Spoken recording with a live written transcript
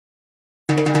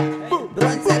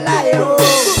BronzeLion.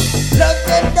 Lo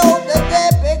siento desde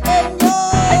pequeño,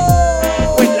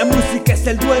 pues la música es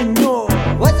el dueño.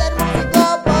 voy a hacer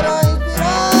música para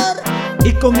inspirar,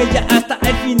 Y con ella hasta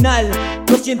el final,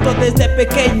 lo siento desde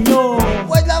pequeño.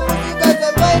 pues la música es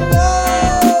el dueño.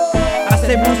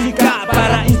 Hace música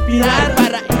para inspirar,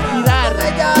 para inspirar.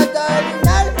 Ella hasta el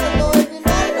final, hasta el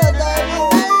final, hasta el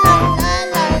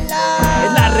final,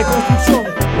 Es la reconstrucción,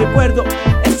 recuerdo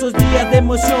esos días de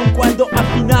emoción cuando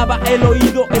afinaba el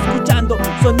oído, escuchando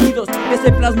sonidos que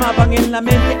se plasmaban en la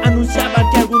mente, anunciaban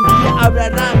que algún día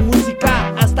hablarán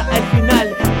música hasta el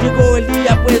final. Llegó el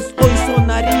día, pues hoy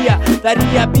sonaría,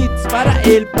 daría beats para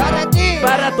él, para ti,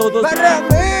 para todos, para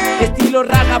mí. estilo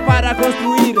raga para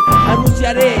construir.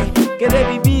 Anunciaré que de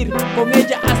vivir con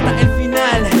ella hasta el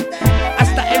final,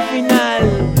 hasta el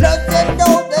final. Lo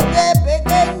siento desde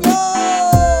pequeño,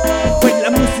 Pues la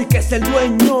música es el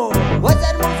dueño, voy a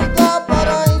hacer música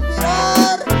para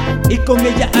inspirar, y con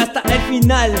ella hasta el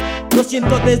final, lo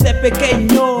siento desde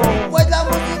pequeño. pues la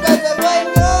música es el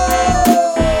dueño.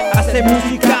 Hace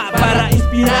música para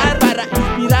inspirar, para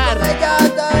inspirar. Ella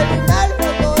hasta el final,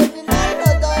 hasta el final,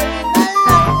 hasta el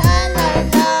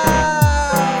final,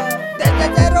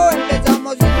 Desde cero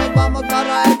empezamos y nos vamos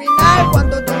para el final.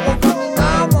 ¿Cuánto tiempo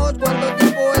caminamos? ¿Cuánto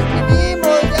tiempo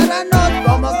escribimos? Y ahora nos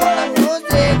vamos con la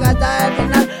música hasta el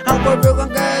final. Aunque digan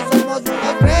que somos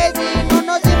unos crazy, no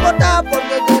nos importa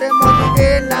porque queremos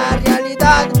vivir la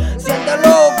realidad.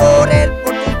 Siéntelo correr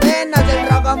por tus venas, el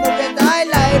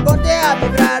BronzeLion, y ponte a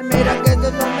vibrar. Mira que esto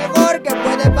es lo mejor que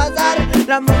puede pasar.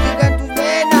 La música en tus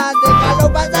venas,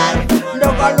 déjalo pasar,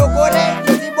 déjalo